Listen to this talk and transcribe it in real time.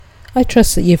I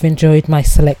trust that you've enjoyed my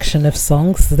selection of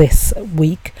songs this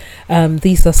week.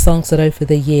 These are songs that over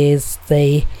the years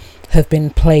they have been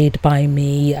played by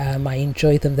me. I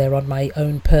enjoy them. They're on my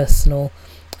own personal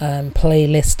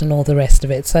playlist and all the rest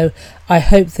of it. So I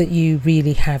hope that you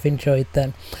really have enjoyed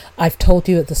them. I've told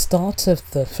you at the start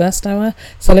of the first hour,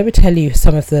 so let me tell you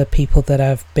some of the people that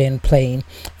I've been playing.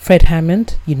 Fred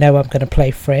Hammond, you know I'm going to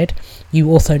play Fred. You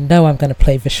also know I'm going to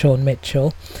play Vashawn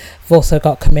Mitchell. I've also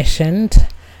got commissioned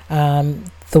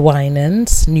the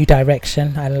Winans, New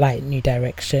Direction. I like New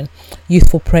Direction.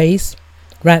 Youthful Praise,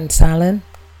 Rance Allen,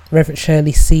 Reverend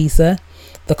Shirley Caesar,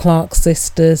 the Clark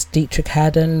Sisters, Dietrich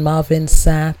Haddon, Marvin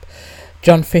Sapp,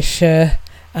 John Fisher,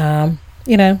 and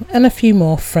a few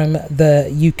more from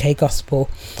the UK gospel.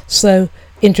 So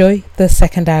enjoy the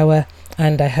second hour,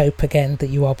 and I hope again that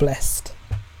you are blessed.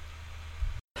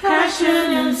 Passion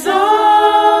and soul,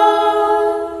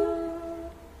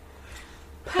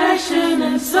 passion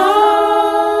and soul,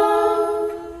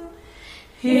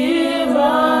 here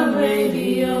on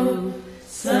Radio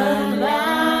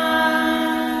Sunlight.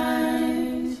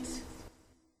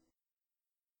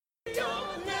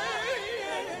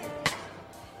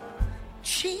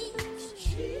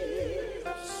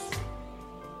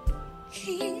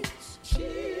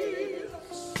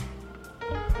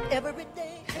 Every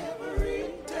day.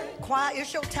 Choir,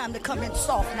 it's your time to come in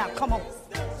soft now. Come on.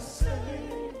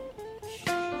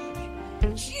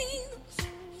 Jesus.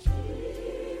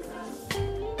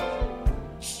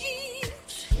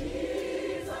 Jesus.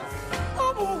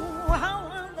 Oh, how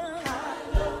I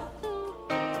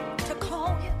love to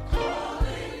call you.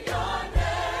 Calling your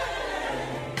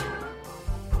name.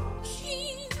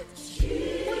 Jesus.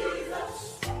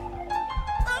 Jesus.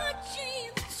 Oh,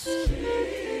 Jesus.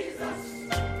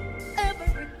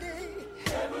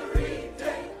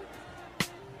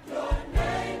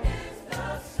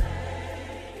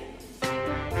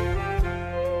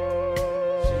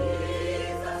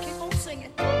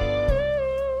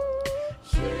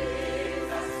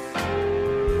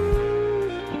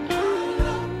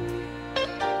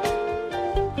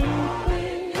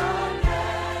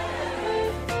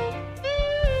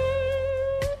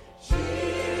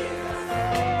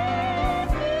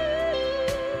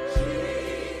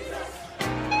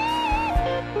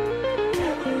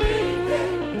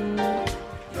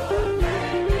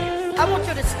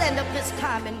 Stand up this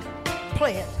time and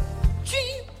play it.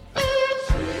 Jesus.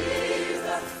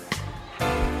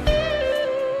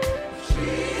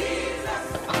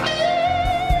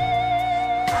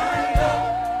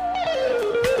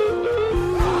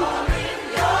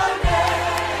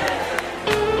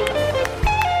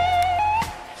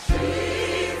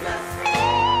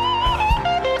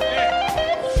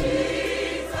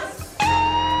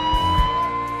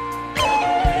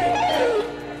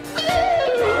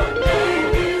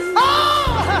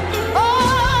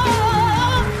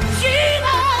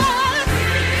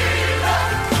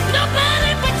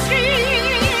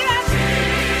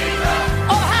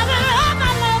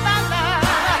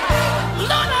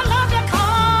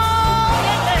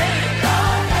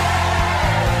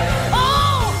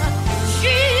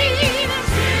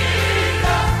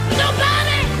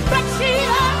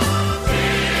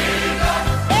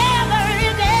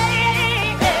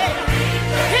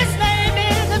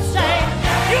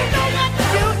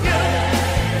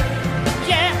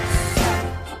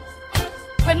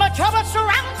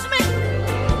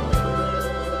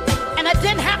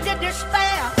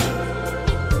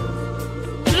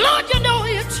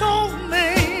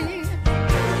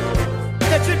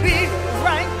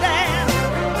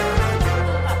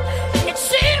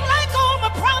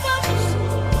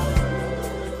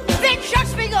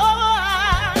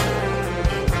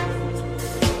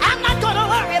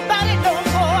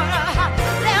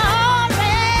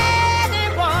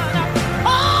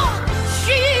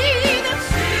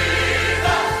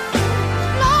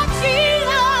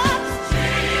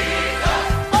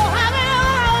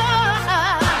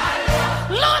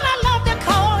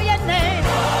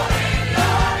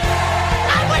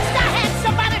 I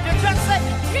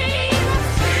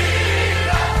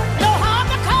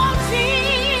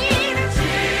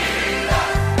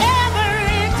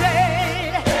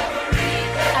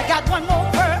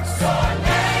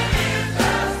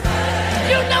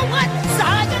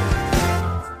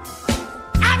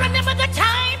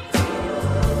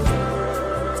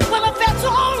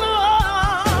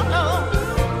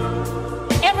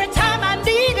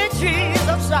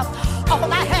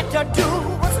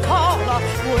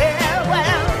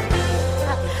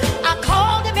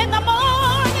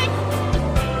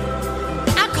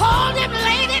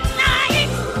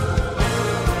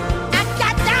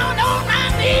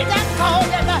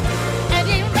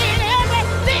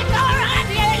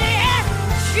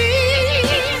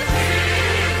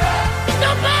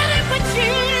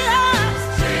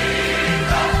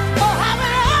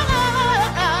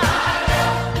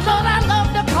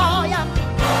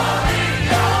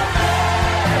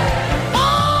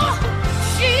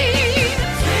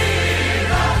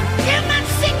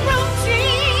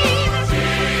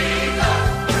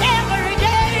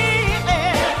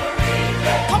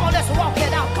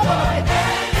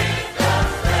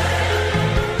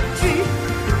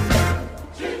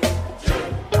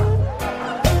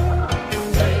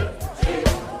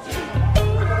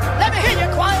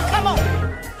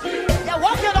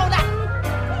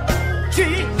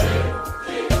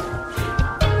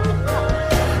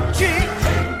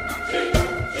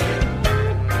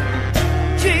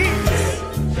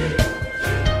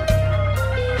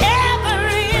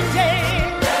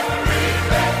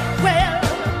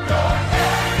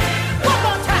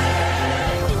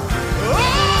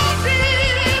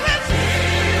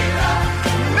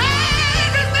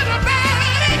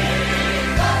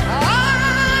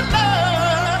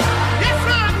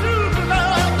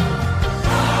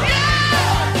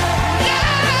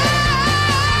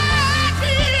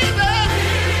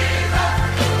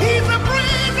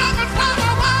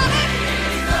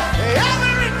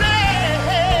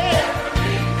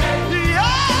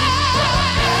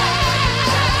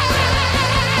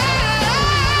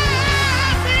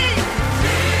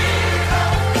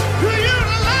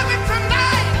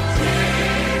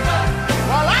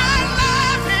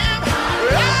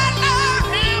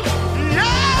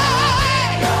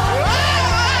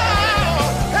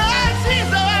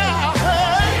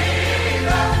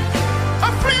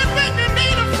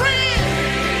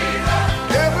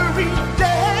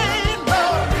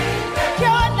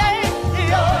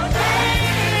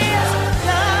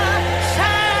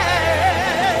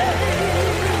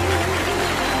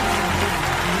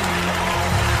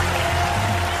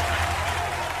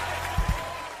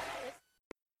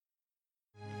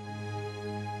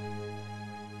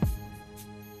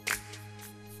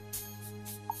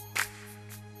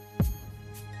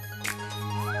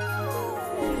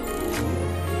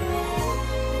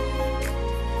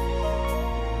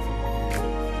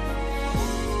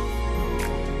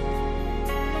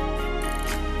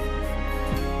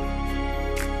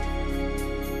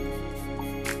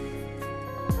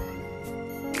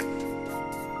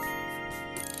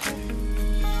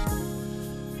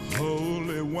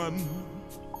One,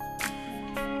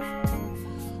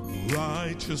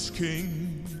 righteous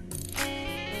King,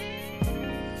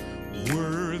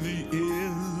 worthy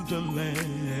is the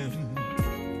Lamb.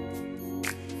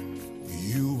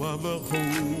 You are the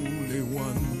Holy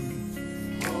One,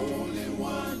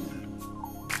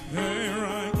 the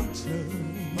righteous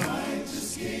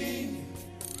King,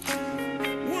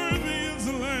 worthy is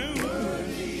the Lamb.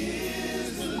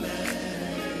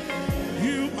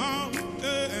 You are the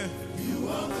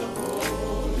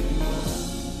Holy One.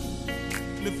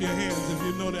 Lift your hands if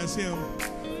you know that's Him.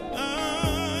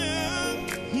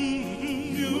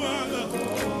 You are the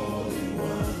Holy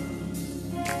One.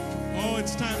 Oh,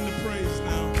 it's time to praise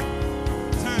now.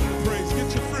 Time to praise.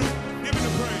 Get your fruit. Give Him the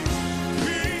praise.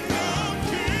 King of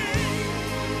kings.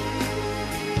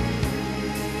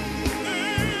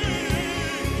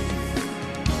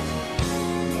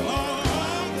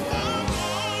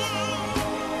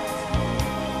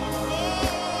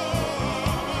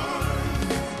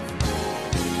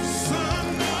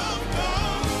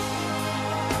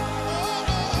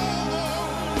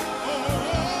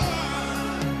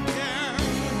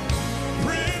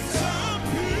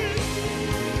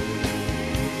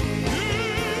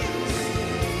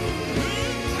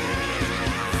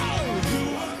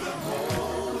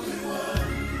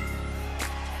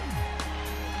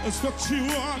 That's what you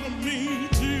are to me,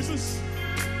 Jesus.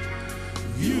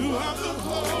 You are the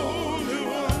Holy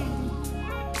One.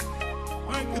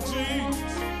 Thank you,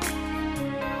 Jesus.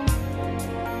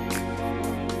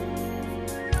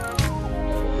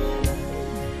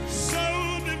 So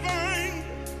divine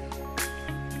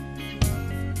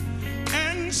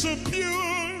and so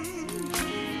pure,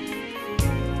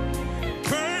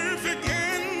 perfect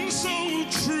and so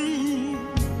true.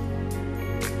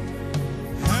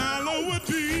 Hallowed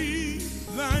be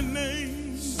thy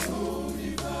name, so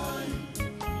divine,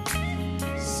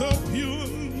 so pure,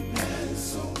 and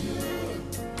so pure,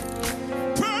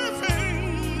 perfect,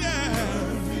 yeah,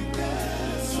 perfect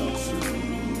and so true.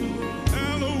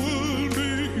 Hallowed be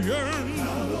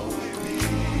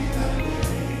thy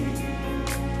name.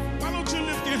 Why don't you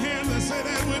lift your hands and say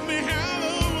that with me?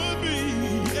 Hallowed be,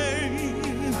 yeah.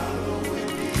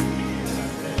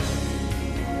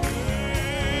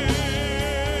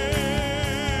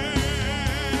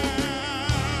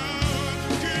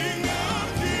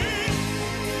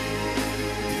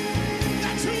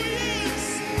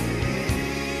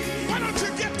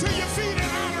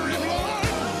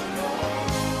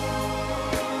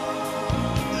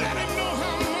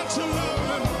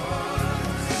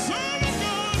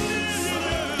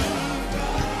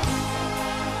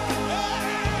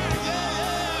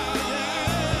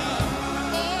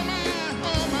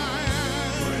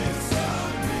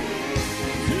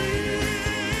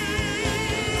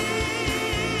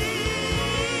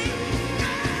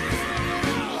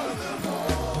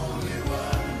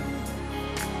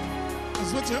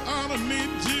 What you honor me,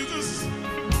 Jesus.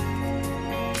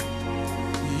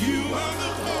 You are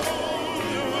the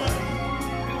Holy One.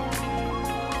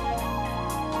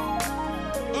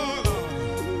 Oh,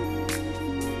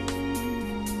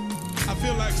 I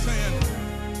feel like saying,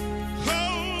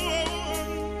 Holy,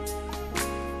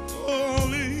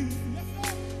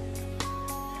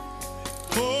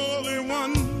 Holy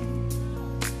One.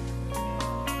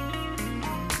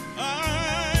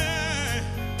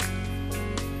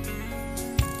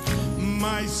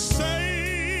 My Savior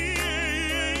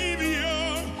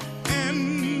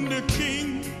and the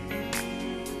King,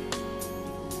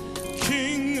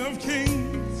 King of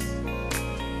kings.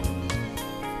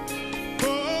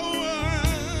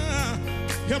 Oh,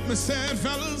 help me say it,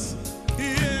 fellas.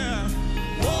 Yeah.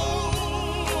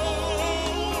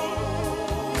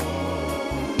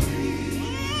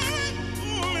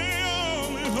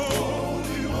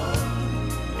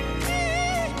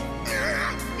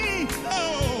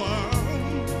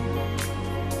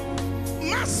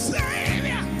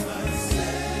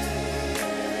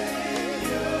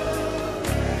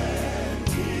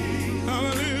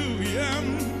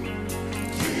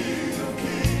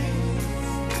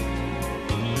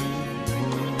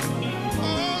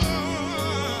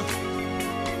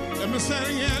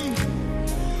 Again.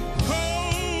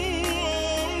 Holy,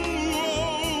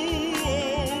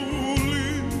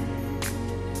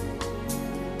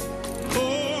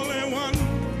 Holy One.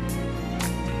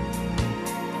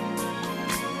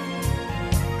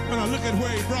 When I look at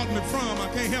where He brought me from, I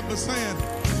can't help but saying,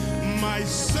 my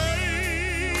Savior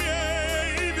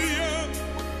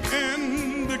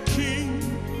and the King,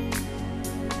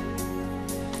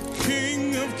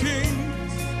 King of kings.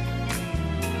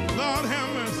 Lord have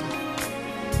mercy.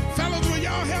 Fellas, will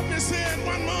y'all help me say it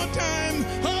one more time?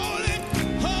 Holy,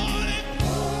 holy,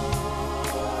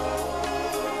 holy.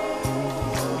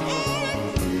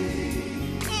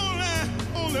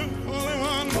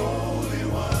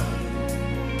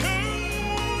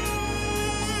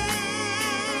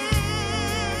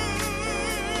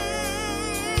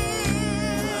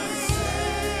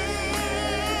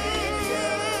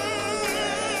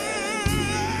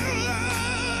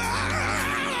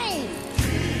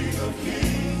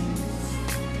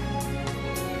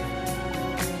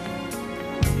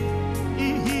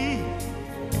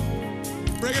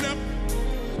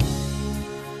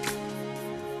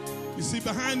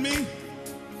 behind me?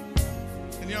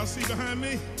 Can y'all see behind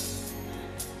me?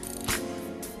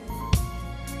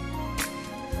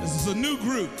 This is a new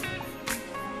group.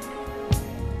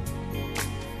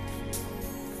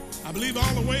 I believe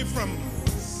all the way from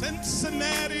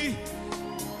Cincinnati,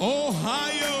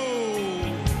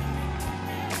 Ohio.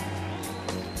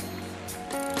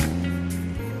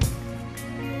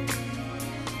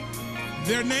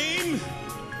 Their name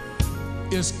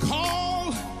is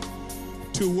Call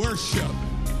to Worship.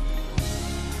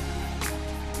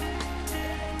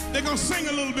 They're going to sing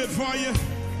a little bit for you,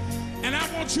 and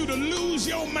I want you to lose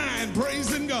your mind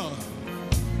praising God.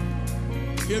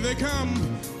 Here they come.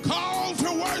 Call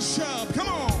to worship. Come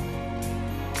on.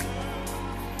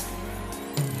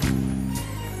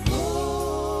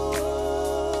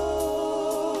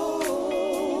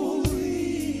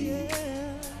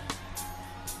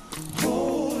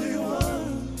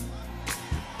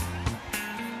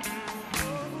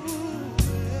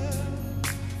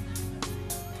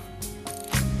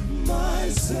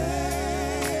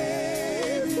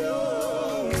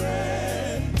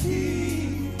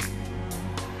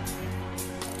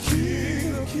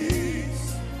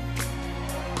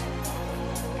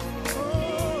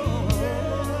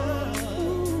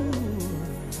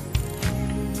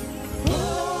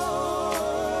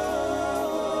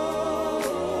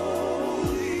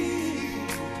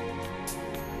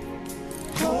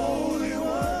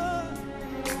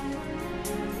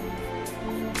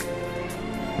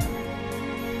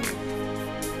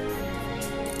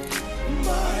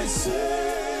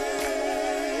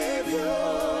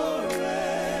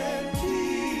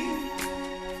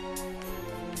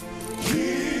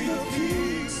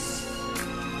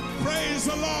 Praise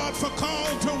the Lord for Call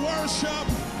to Worship.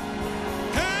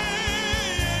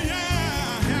 Hey,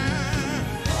 yeah,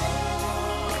 yeah.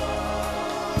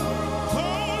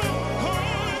 Holy,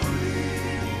 holy,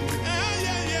 yeah,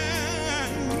 yeah, yeah.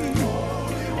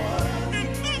 Holy One.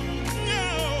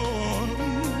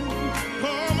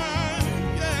 Oh, my,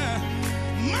 yeah.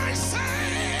 My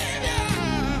Savior.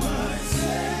 My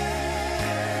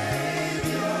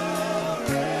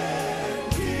Savior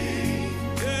and King.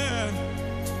 Yeah.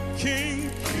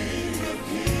 King, King of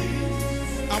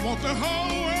Kings. I want the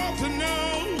whole world to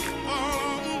know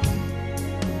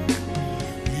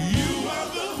you are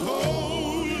the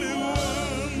Holy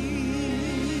One.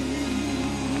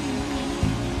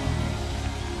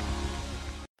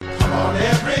 Come on,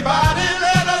 everybody,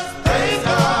 let us praise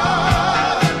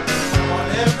God. Come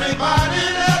on, everybody,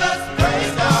 let us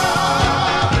praise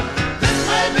God. This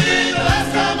may be the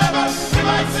last time ever we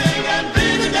might sing and be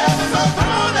together. So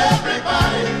come on,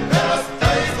 everybody, let us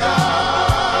praise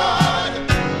God.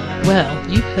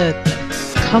 Well, you heard them.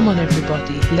 Come on,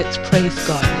 everybody, let's praise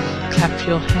God. Clap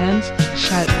your hands,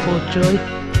 shout for joy,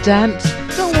 dance.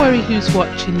 Don't worry who's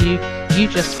watching you. You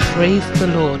just praise the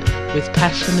Lord with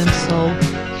passion and soul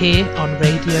here on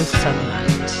Radio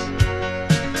Sunlight.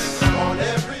 Come on,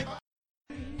 everybody.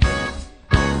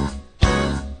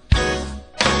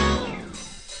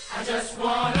 I just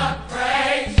wanna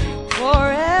praise you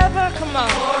Forever, come on.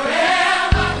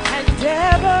 forever And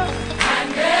ever,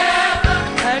 and ever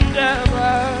and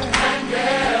ever. and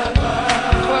ever.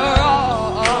 For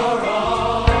all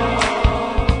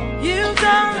you've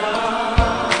done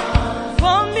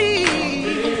for me.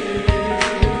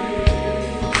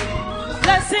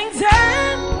 Blessings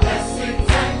Blessings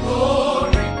and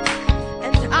glory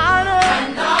and honor.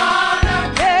 and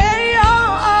honor They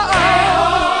all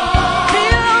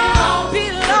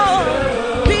belong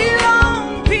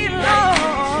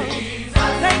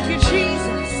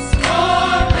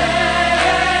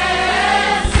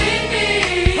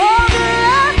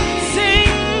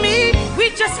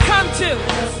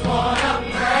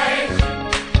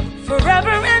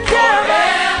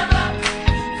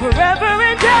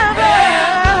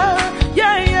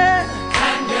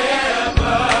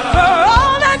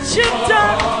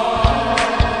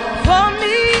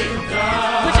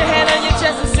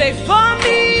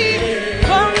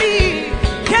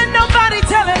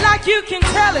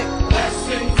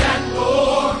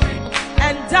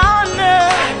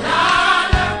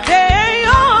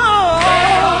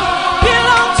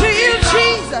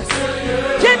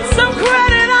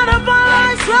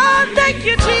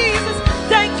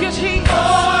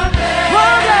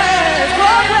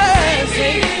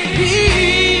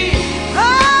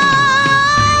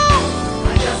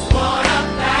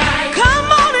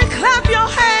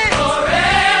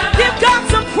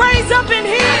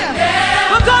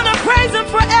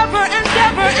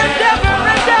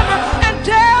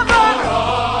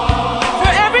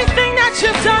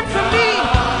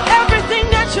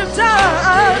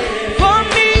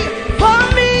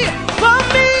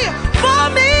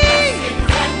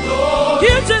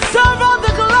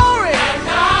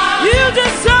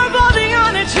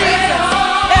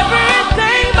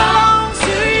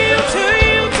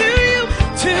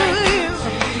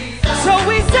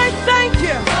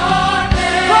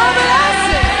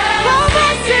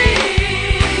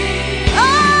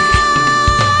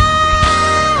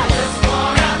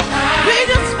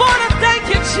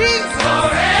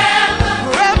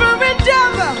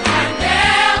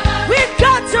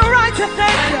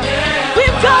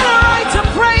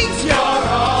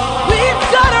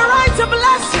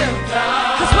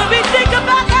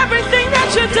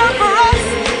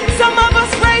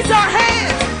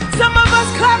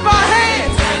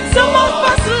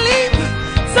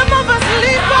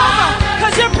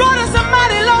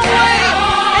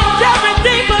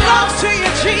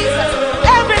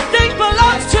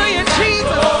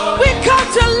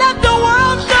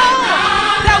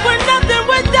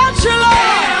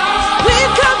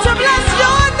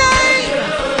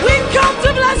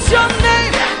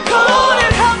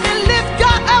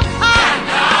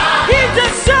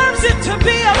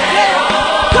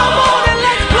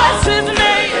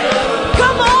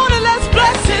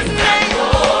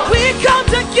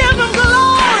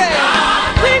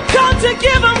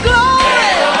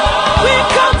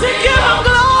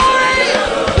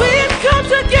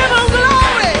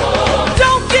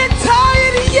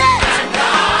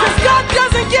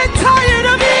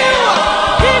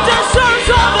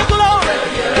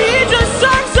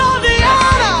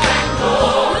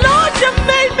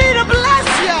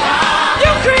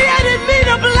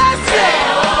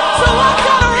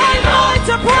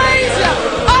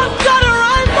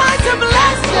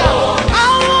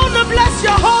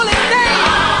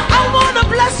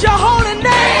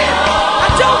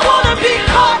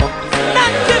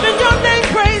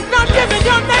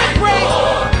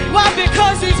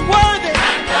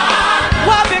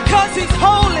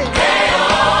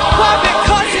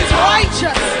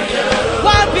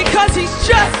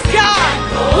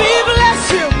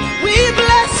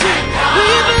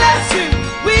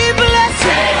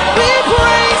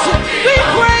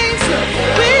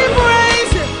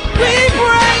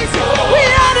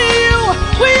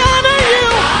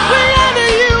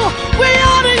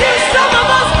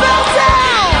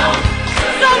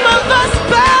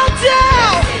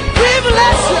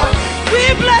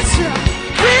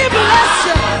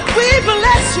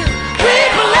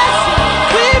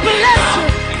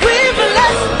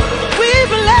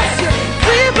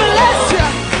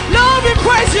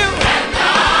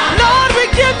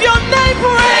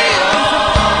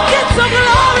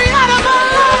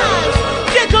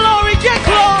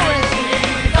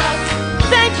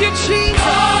Jesus,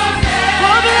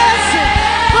 for blessing,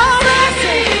 for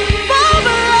blessing, for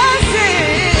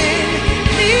blessing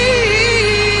me.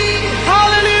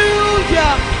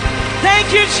 Hallelujah. Thank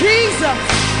you, Jesus.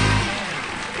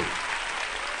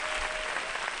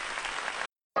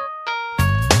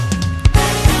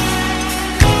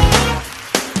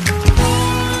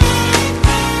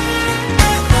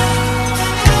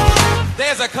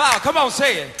 There's a cloud. Come on,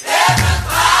 say it. There's a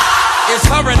cloud. It's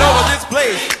hovering over this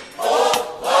place.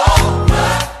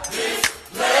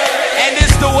 And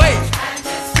it's the way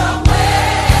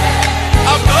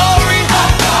of glory.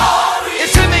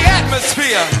 It's in the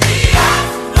atmosphere.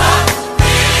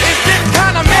 It's getting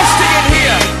kind of misty in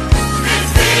here.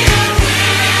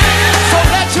 So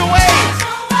let your weight.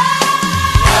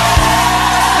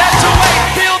 Let your weight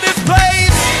fill this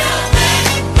place.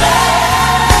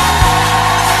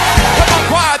 Come on,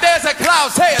 choir. There's a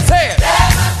cloud. Say it, say it.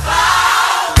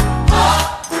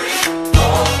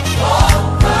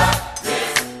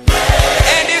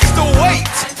 And it's the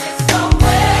weight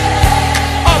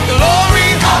of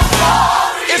glory.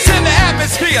 It's in the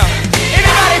atmosphere.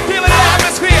 Anybody feeling the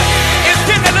atmosphere? It's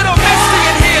getting a little misty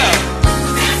in here.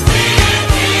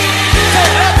 So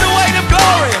let the weight of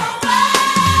glory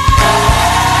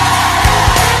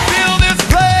fill this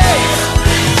place.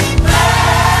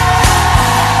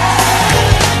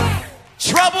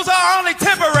 Troubles are only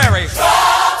temporary.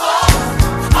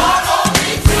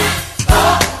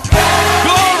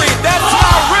 Glory, that's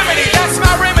my remedy. That's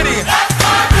my remedy.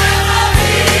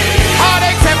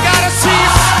 Heartaches have got to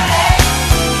cease.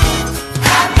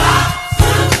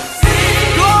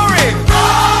 Glory,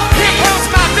 here comes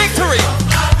my victory.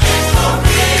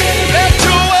 Let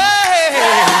your way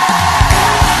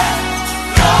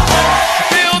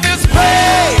fill this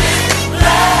place.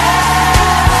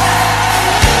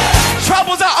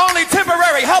 Troubles are only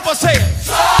temporary. Help us say it.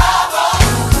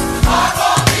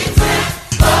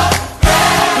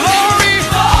 Glory,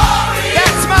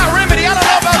 that's my remedy. I don't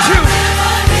know about you.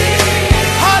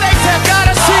 Heartaches have got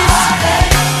to cease.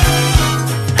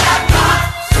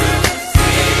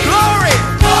 Glory,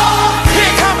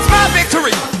 here comes my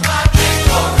victory.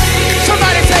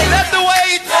 Somebody say, let the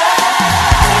weight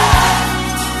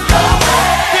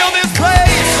fill this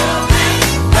place.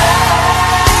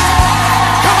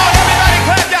 Come on, everybody,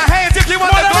 clap your hands if you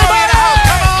want the glory in the house.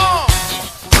 Come on.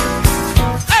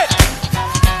 Hey.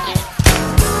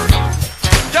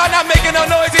 Y'all not making no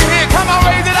noise in here. Come on,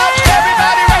 raise it up.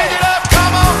 Everybody raise it up.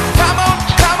 Come on, come on,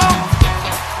 come on.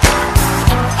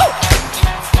 Oh.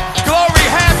 Glory,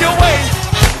 have your way.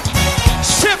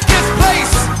 Shift this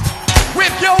place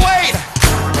with your weight.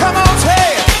 Come on,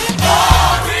 say it.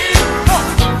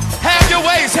 Have your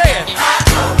way, say it.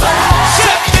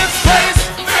 Shift this place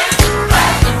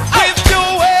with your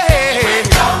way.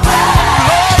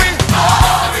 Glory.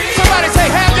 Somebody say,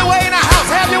 have your way in the house.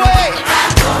 Have your way.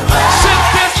 Shift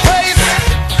this place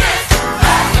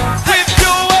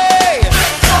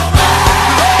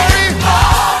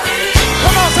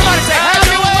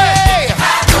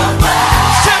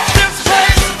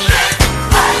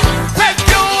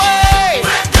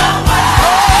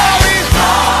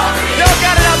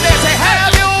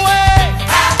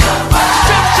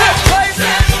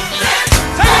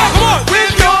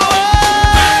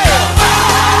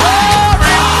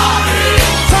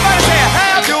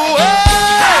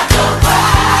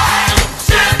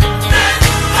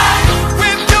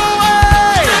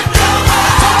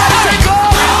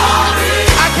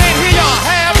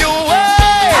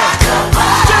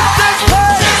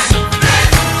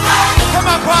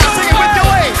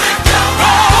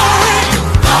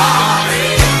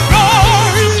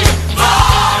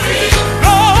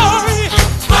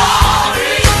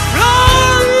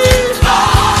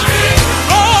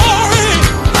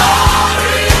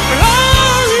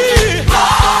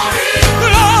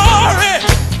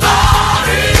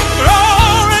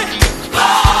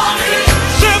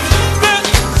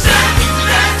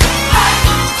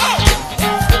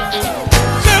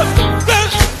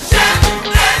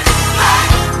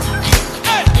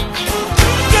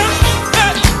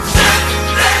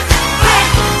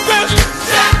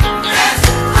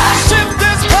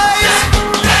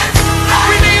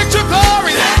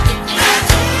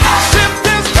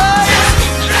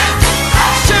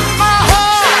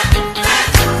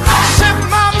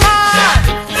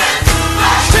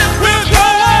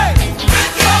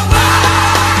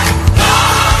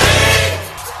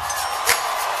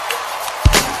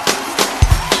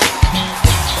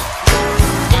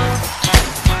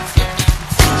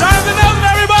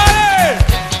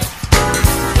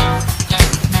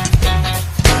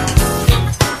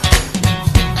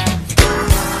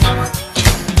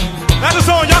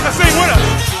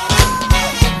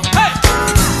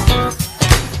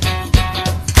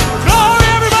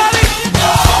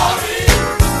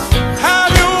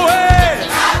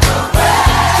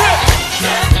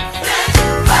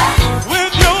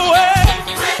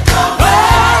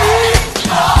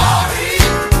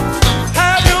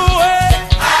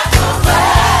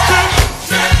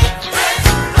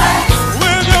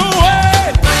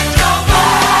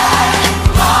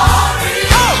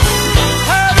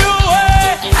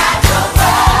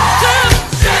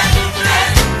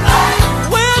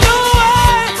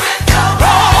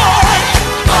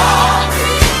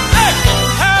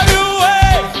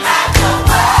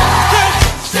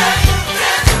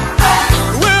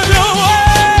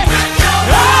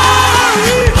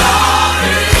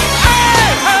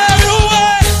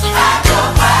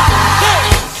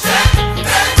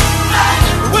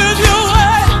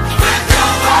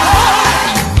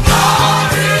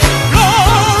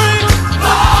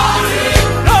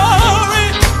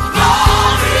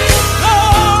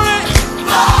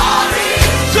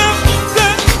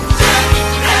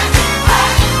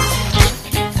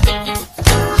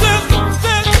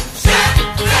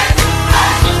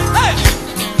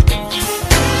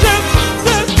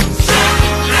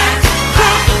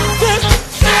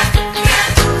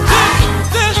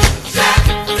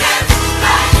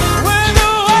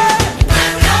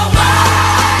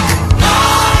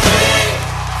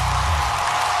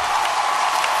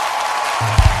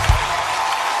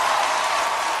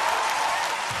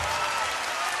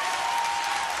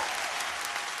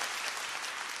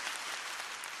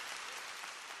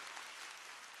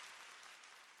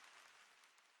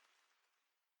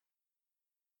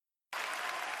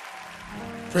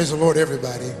Praise the Lord,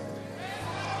 everybody.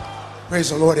 Praise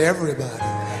the Lord, everybody.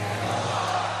 Amen.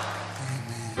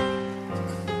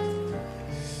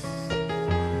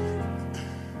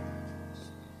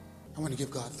 I want to give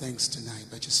God thanks tonight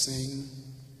by just saying,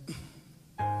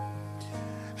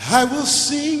 I will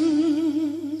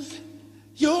sing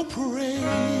your praise,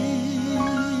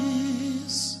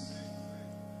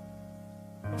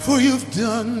 for you've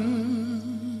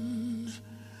done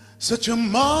such a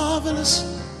marvelous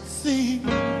thing.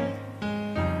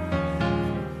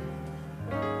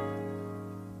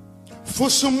 For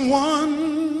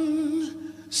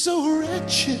someone so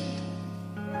wretched,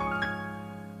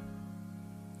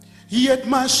 yet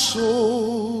my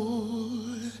soul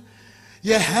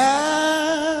you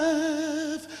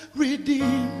have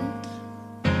redeemed.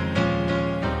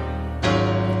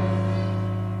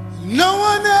 No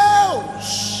one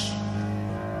else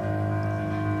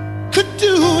could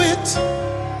do it.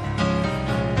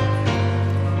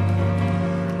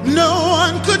 No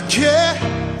one could care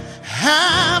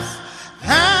half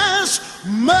as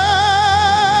much.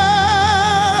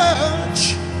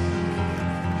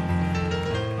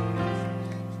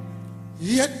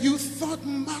 Yet you thought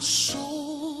my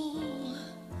soul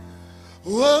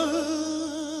was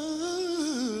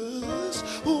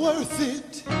worth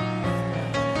it.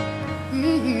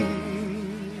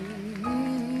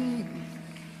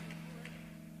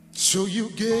 So you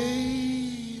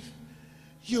gave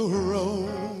your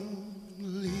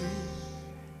only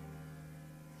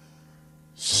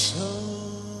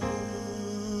Son.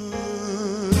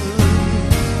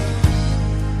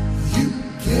 You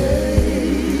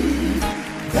gave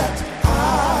that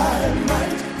I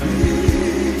might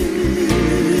live.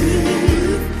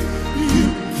 You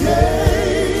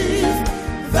gave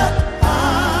that I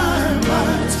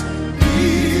might be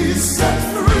set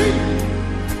free.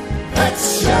 Let's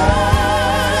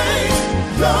shine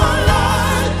your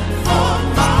light for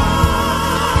mine.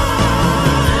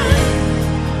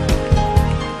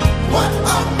 What a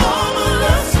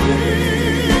marvelous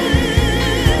thing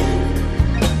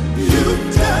you've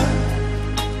done.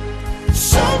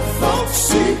 Some folks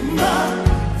see my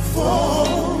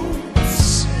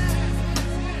faults.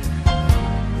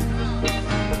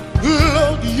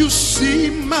 Lord, you see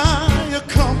my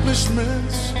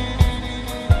accomplishments.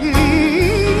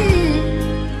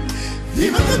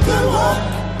 Even the good work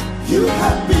you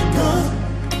have begun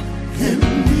in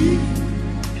me.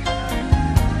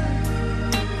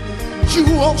 You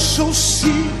also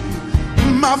see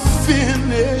my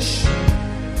finish.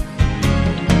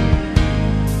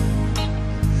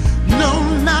 No,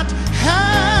 not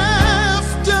half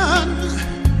done.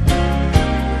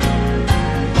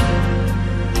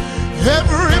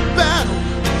 Every battle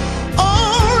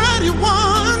already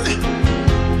won.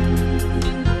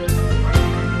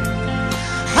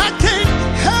 I can't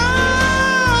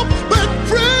help but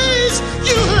praise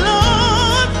you,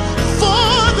 Lord,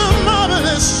 for the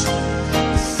marvelous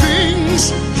things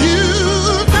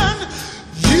you've done.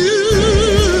 You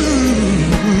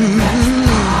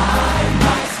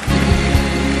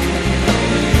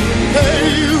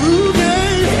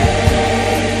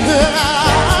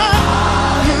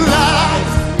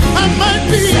I might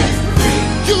be.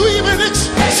 You even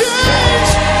exchange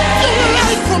your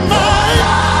life for mine.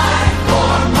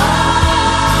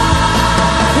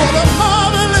 What a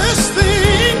marvelous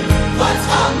thing. What a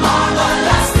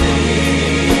marvelous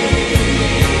thing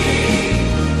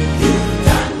you've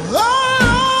done.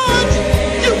 Lord,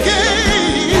 you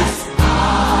gave. I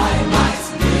might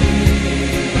be.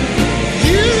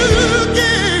 You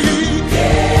gave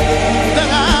that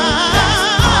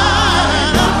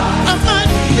I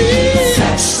might be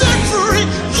set free.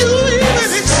 You even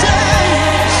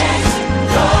exchanged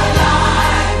your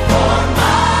life for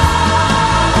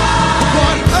mine.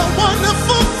 What a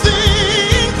wonderful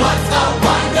thing. What a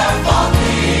wonderful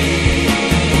thing.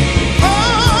 Oh,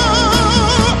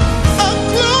 a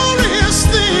glorious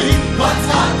thing. What a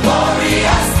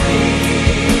glorious thing.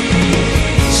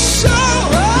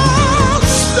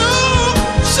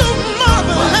 So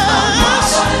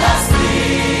marvelous.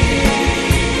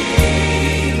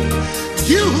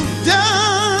 You've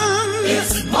done.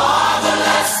 It's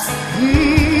marvelous.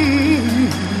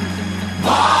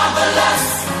 Marvelous.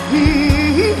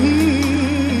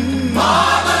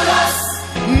 Marvelous.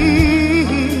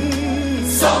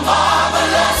 So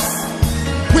marvelous.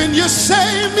 When you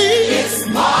saved me, it's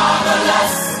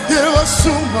marvelous. It was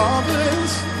so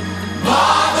marvelous.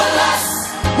 Marvelous.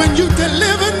 When you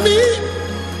delivered me,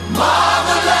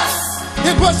 marvelous.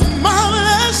 It was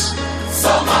marvelous. So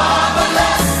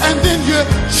marvelous. And then you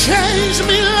changed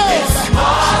me, Lord. It's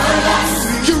marvelous.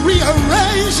 You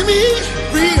rearranged me.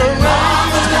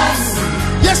 Marvelous.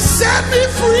 You You set me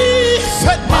free.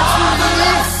 Set me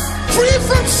marvelous. Free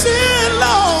from sin,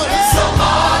 Lord. It's so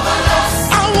marvelous.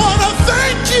 I want to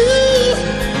thank you.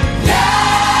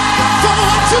 Yeah. For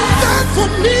what you've done for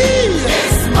me.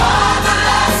 It's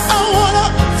marvelous. I want to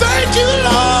thank you,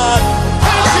 Lord.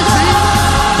 Thank you, Jesus,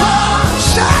 for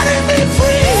setting me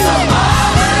free. So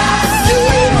marvelous. You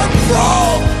even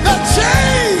broke the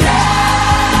chain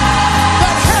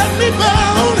that had me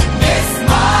bound. It's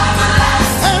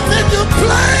marvelous. And then you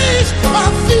placed my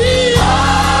feet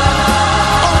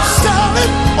on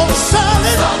solid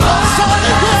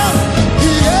ground.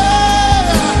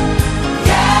 Yeah.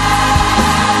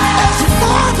 It's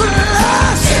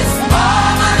marvelous. It's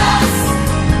marvelous.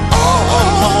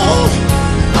 Oh.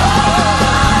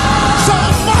 So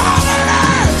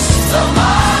marvelous. So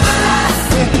marvelous.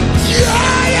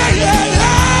 Yeah.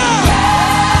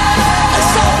 It's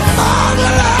so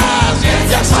marvelous.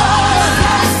 Yes, Lord.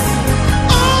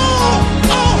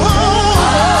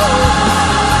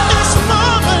 It's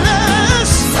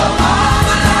marvelous. So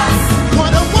marvelous.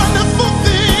 What a wonderful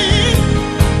thing.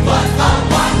 What a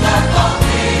wonderful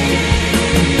thing.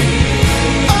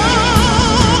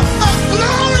 Oh, a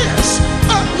glorious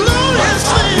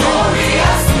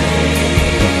thing.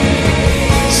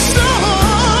 So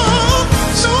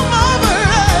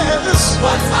marvelous.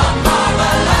 What a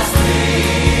marvelous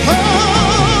thing. Oh,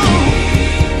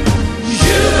 you've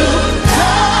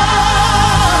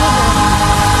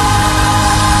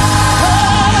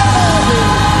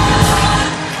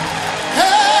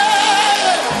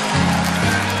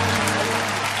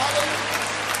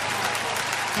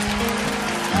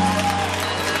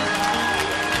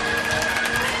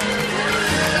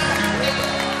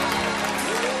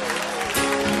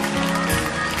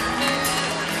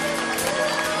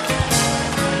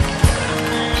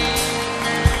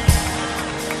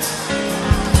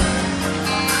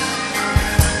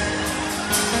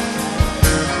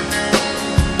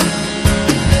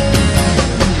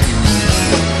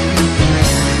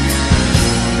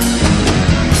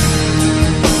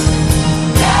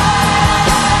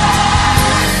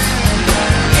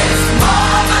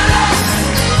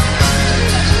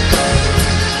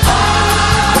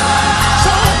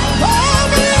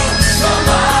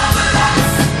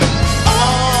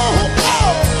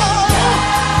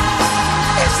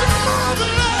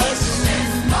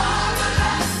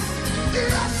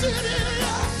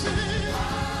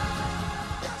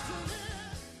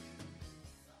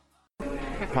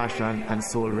Passion and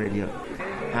Soul Radio.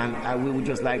 And we would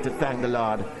just like to thank the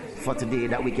Lord for today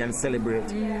that we can celebrate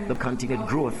the continued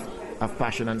growth of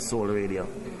Passion and Soul Radio.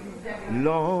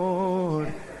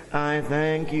 Lord, I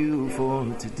thank you for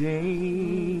today.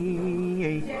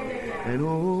 And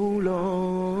oh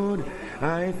Lord,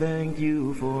 I thank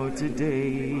you for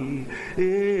today.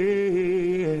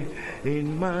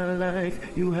 In my life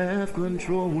you have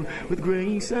control. With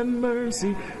grace and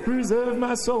mercy preserve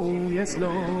my soul. Yes,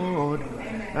 Lord,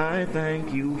 I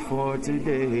thank you for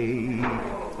today.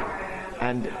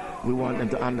 And we want them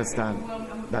to understand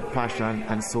that Passion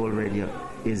and Soul Radio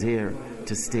is here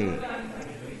to stay.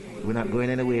 We're not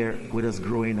going anywhere. We're just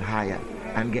growing higher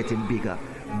and getting bigger,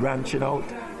 branching out,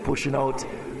 pushing out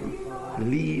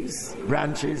leaves,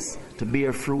 branches to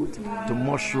bear fruit, to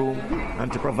mushroom,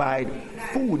 and to provide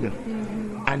food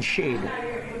and shade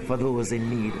for those in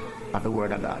need of the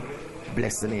Word of God.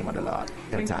 Bless the name of the Lord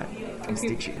every time. And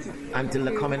stitch it until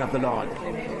the coming of the Lord.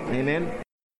 Amen.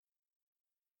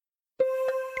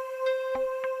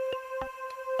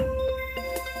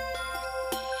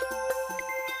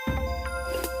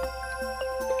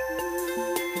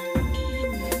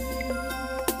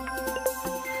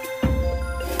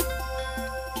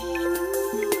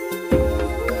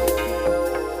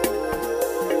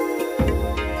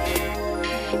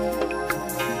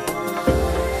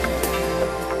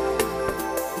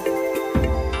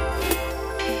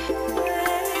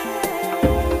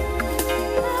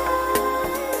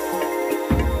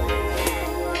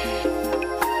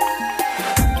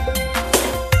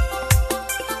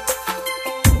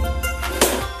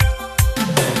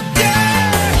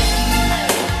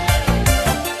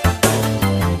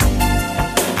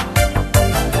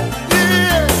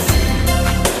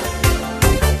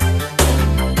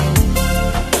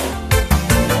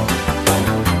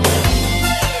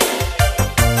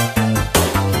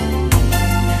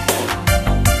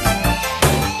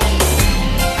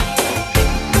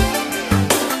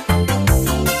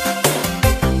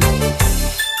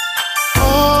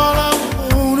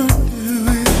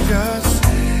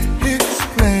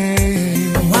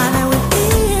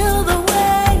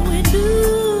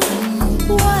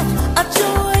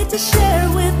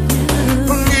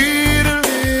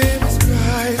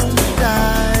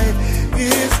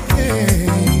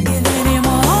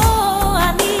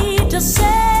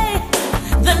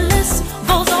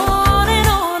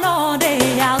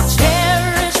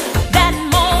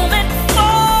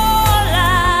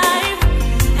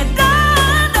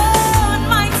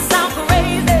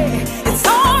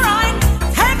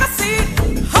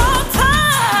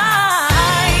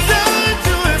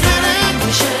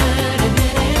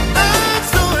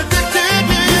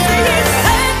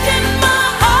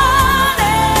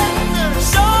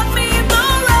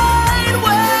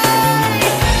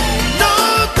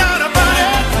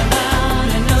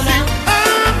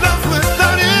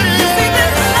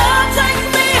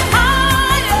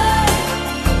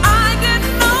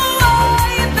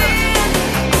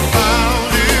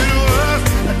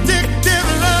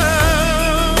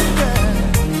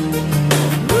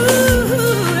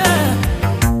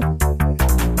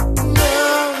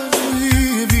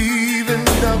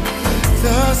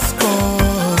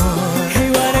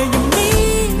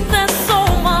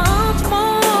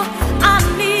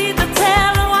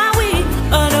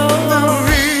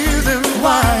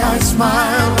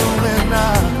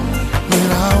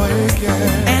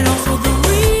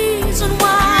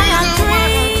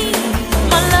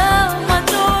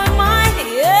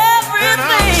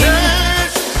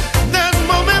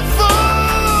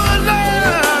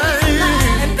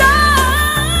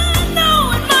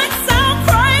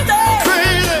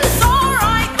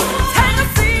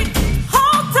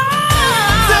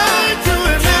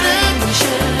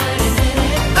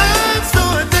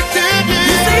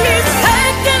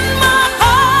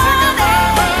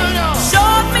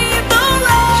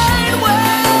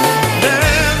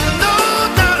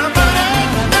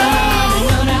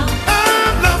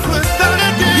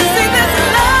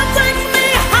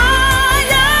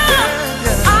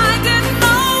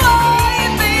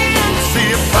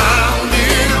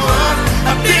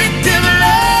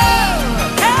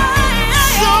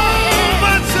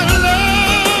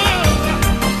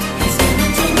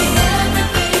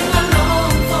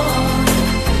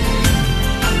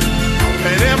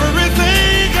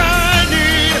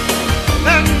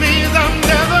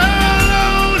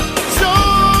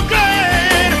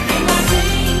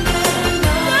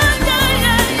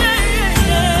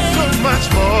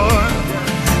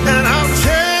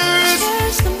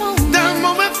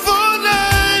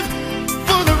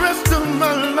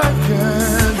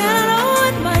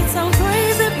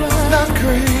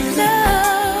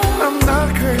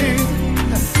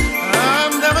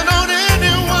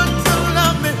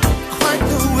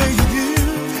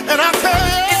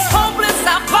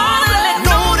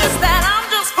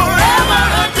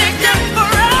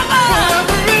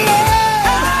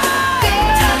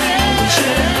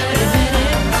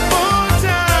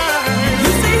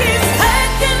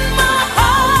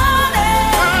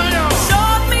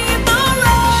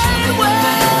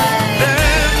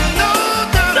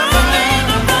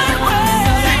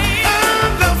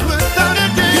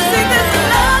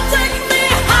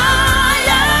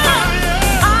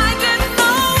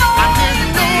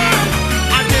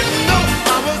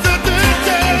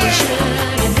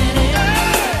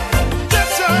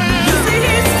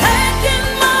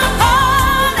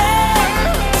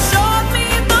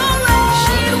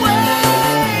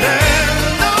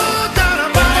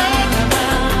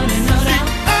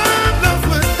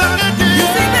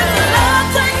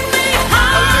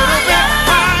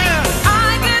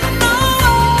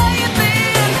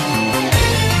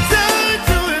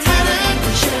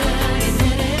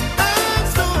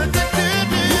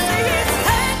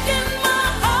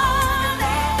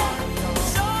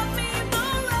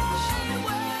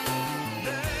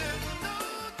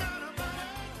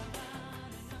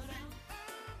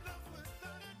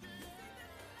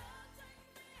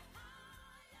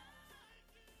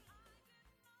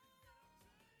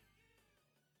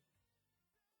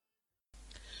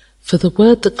 For the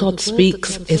word that God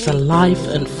speaks is alive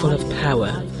and full of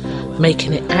power,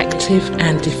 making it active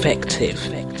and effective.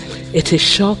 It is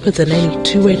sharper than any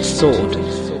two-edged sword,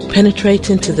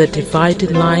 penetrating to the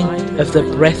dividing line of the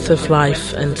breath of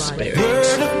life and spirit.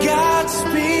 Word of God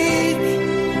speak,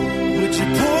 would you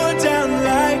pour down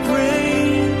like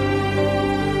rain,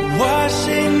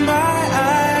 washing my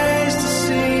eyes to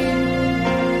see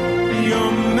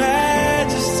your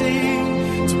majesty,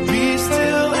 to be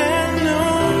still and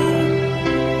know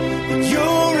that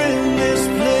you're in this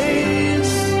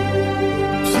place.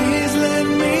 Please let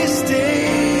me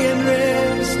stay and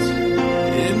rest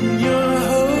in your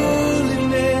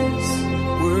holiness.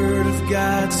 Word of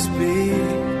God speak.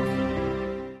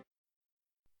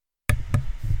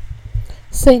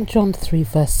 St. John 3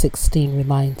 verse 16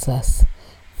 reminds us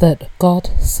that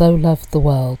God so loved the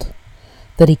world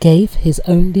that he gave his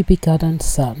only begotten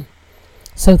Son,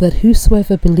 so that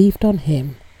whosoever believed on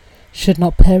him should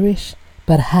not perish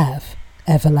but have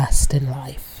everlasting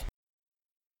life.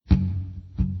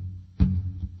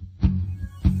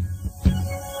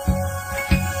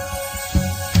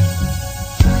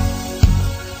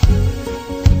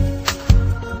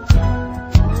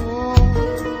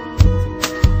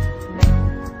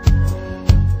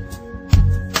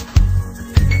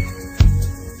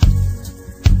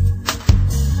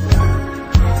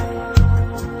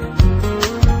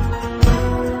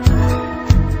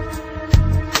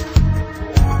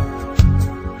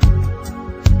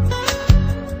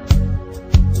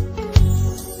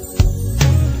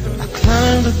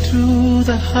 To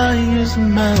the highest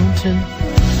mountain,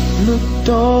 looked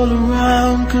all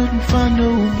around, couldn't find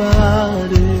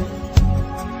nobody.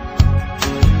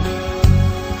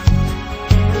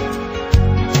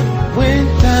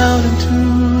 Went down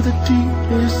into the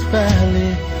deepest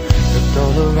valley, looked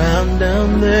all around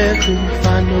down there, couldn't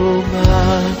find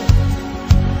nobody.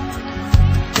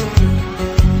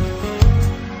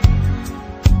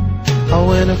 I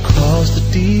went across the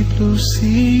deep blue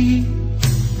sea,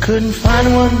 couldn't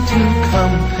find one to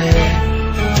compare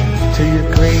to your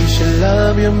grace, your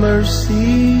love, your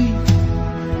mercy.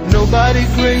 Nobody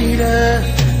greater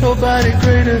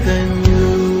than you.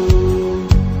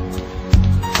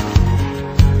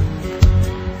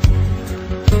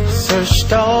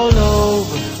 Searched all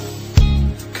over,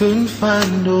 couldn't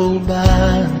find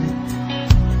nobody.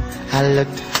 I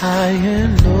looked high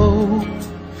and low,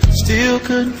 still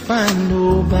couldn't find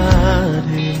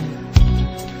nobody.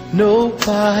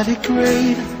 Nobody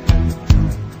greater,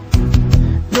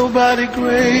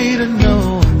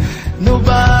 no,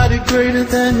 nobody greater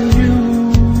than you.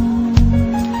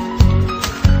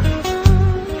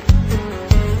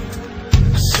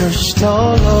 I searched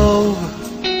all over,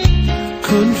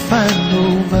 couldn't find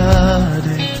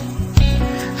nobody.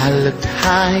 I looked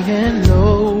high and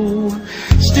low,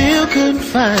 still couldn't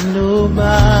find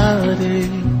nobody.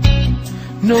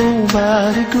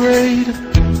 Nobody greater.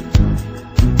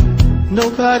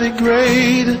 Nobody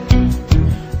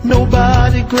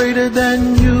greater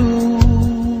than you.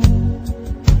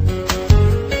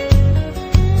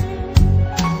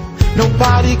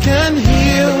 Nobody can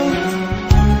heal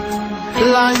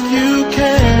like you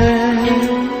can.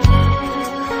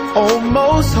 Oh,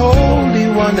 most holy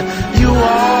one, you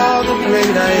are the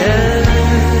great I am.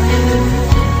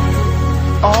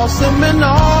 Awesome in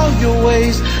all your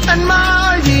ways, and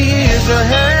mighty is your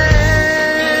hand.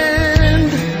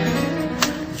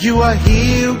 You are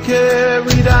he who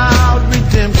carried out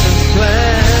redemption's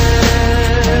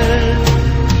plan.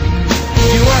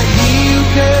 You are he who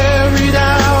carried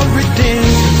out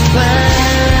redemption's plan.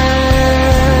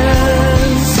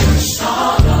 Searched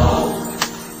all over,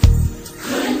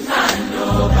 couldn't find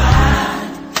nobody.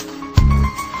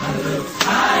 I looked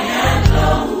high and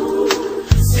low,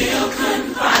 still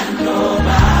couldn't find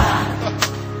nobody.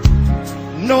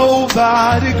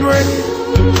 Nobody great.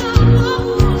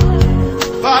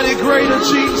 Nobody greater,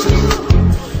 Jesus.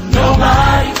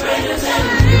 Nobody greater than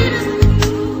you.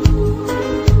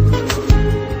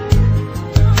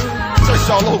 Searched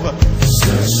all over.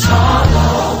 Searched all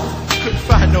over. Couldn't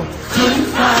find nobody.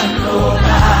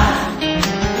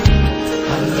 I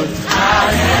looked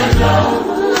high and low,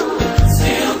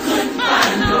 still couldn't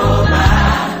find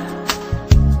nobody.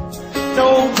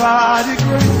 Nobody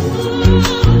great.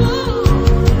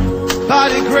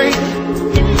 Nobody great.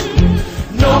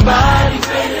 Nobody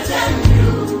greater than you.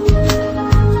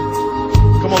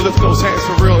 Come on, lift those hands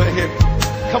for real in here.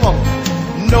 Come on.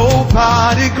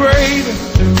 Nobody greater.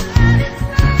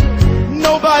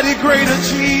 Nobody greater,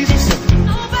 Jesus.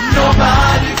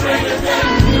 Nobody greater than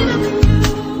you.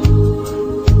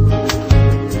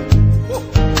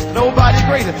 Nobody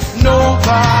greater.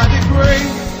 Nobody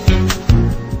greater.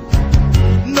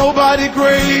 Nobody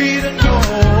greater, no.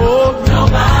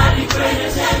 Nobody greater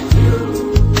than you.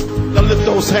 Now lift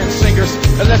those hands, singers,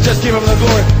 and let's just give him the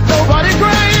glory. Nobody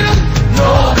greater.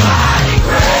 Nobody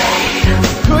greater.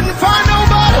 Couldn't find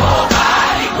nobody.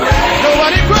 Nobody greater.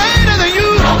 Nobody greater than you.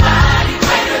 Nobody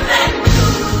greater than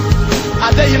you.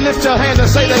 I dare you lift your hands and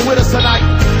say that with us tonight.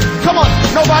 Come on.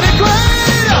 Nobody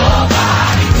greater.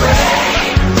 Nobody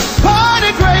greater. Nobody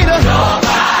greater.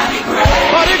 Nobody greater.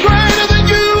 Nobody greater than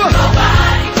you.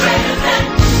 Nobody greater than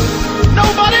you.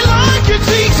 Nobody like you,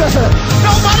 Jesus.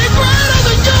 Nobody greater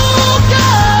than you,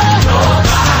 God.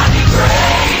 Nobody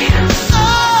greater.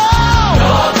 Oh.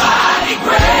 Nobody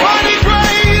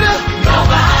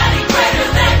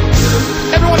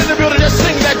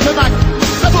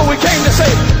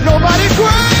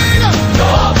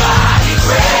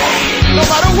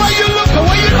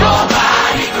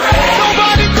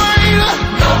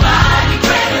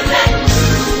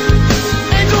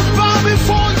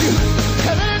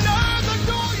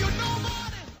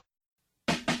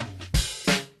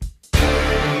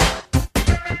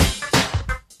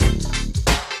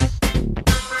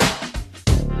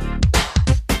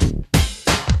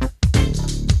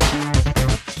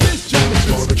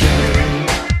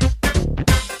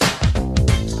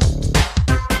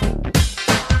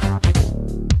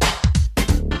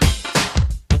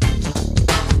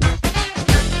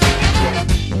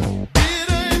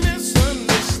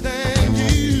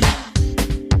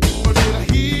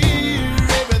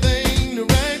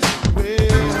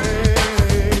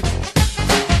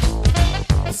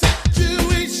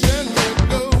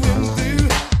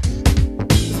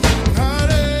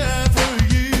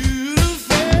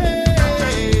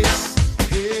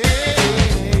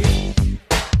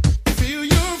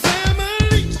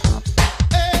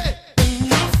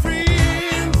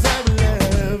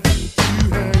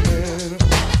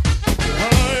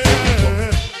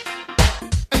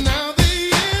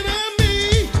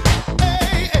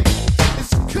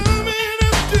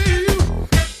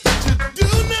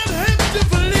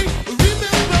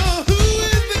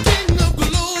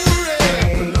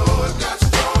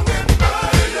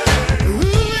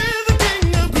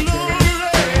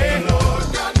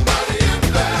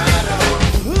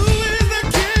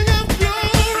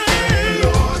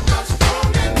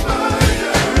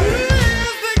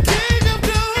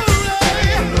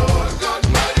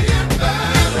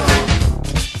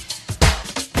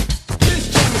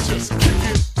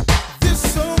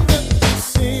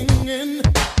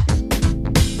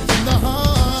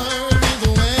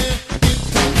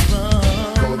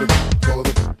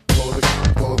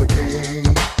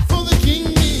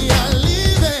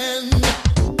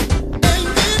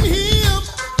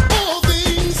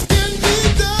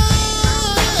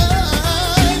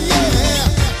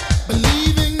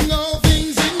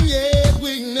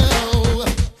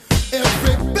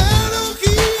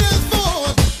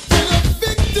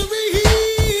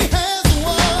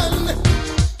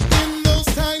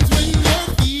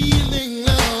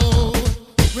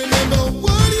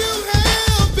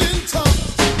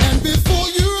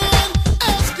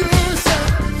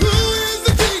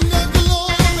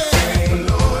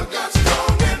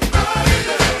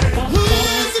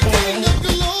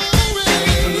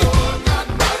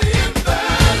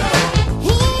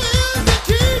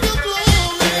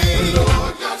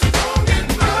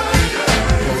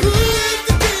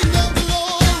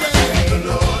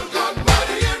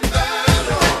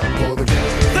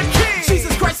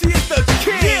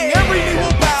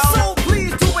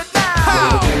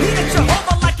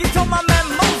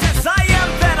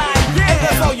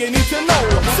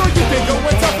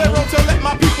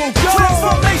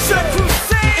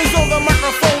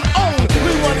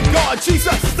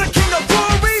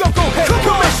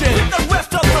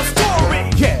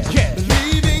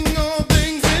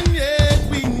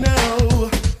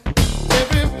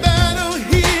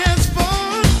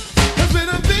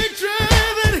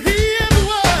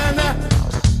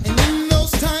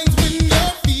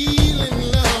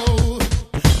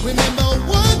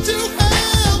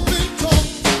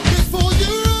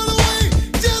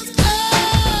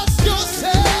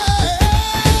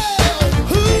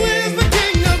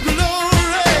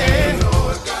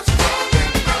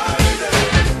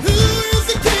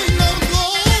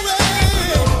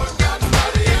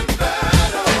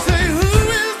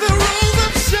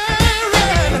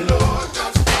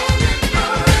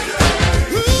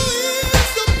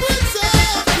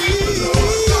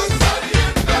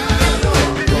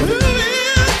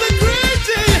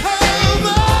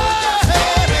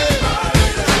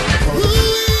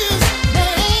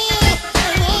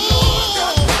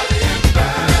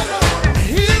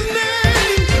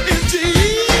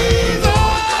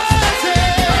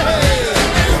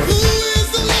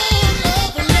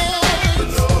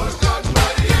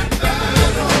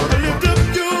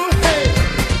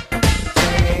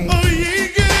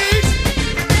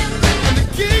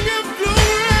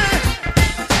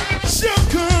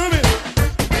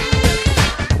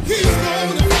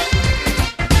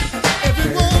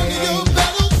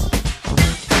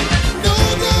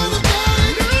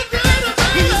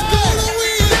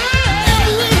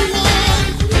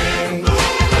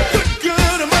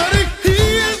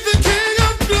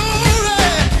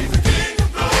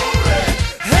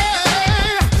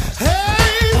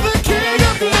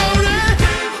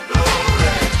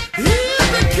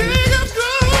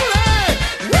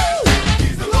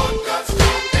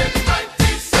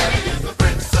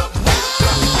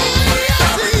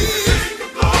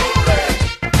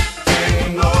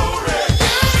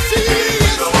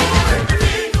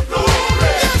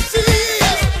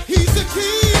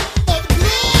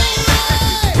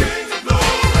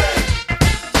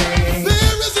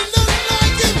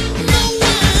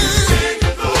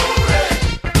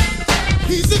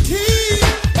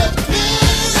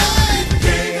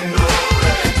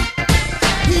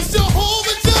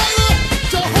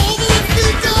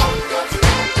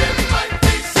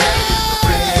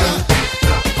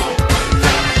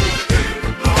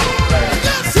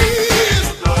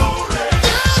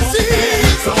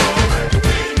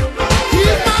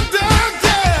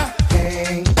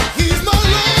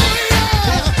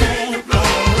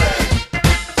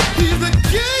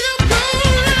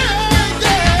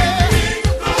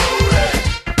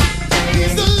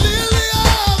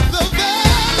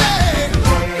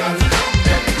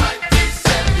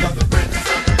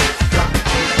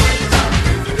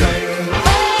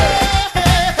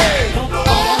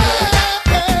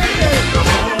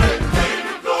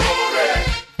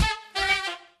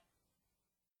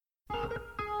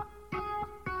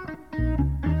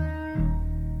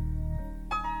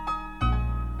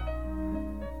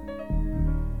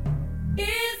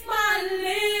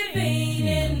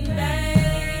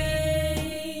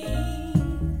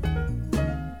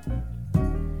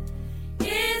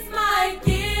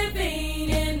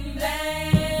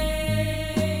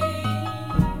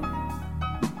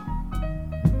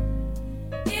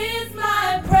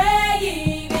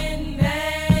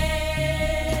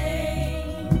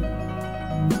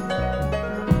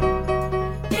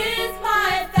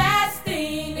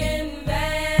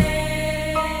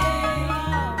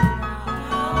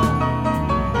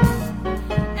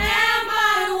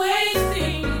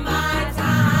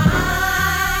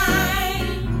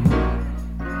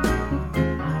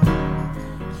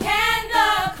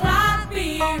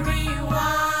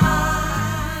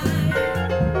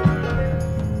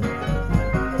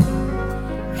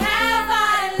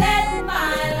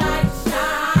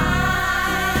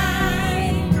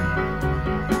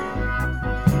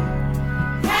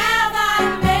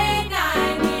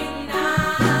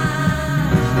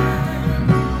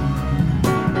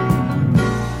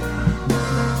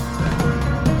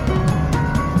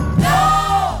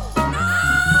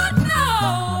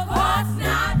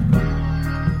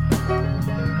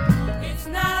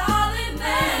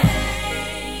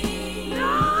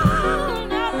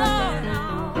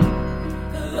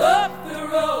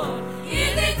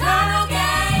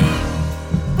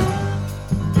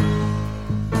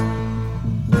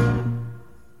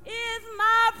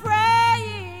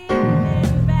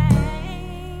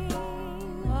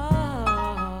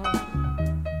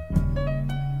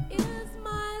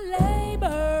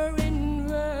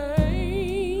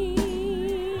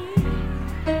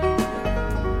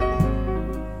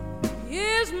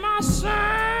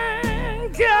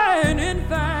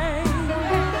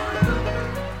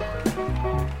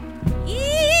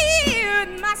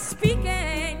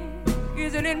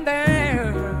in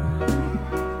vain.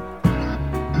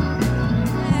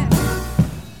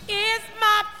 Is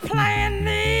my playing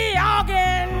the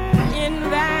organ in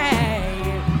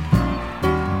vain?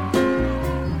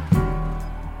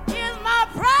 Is my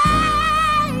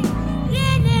praying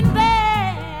in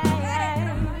vain?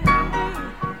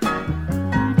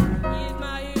 Is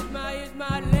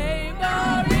my labor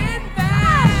in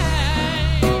vain?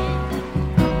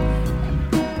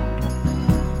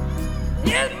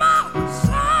 Is my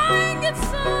singing in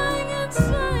vain?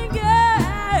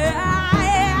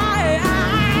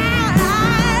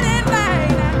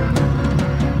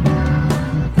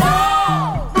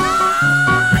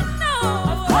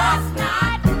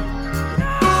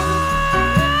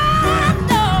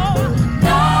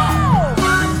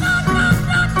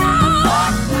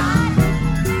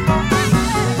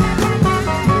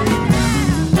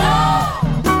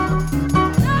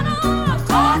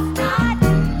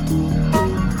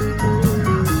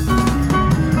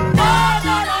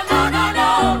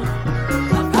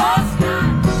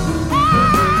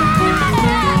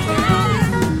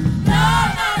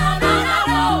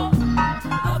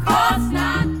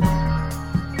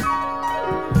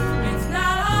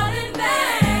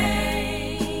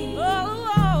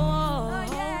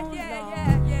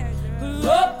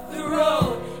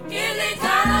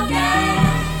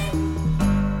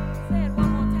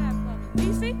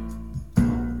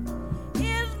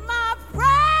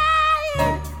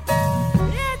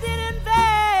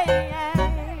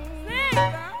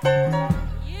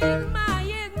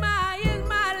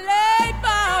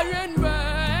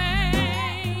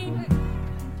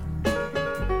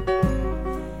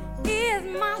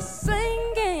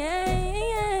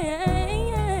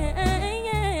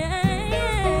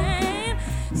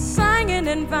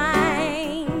 In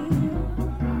vain.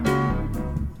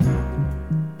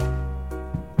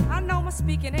 I know my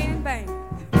speaking ain't in vain.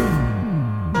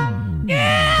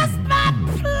 Yeah!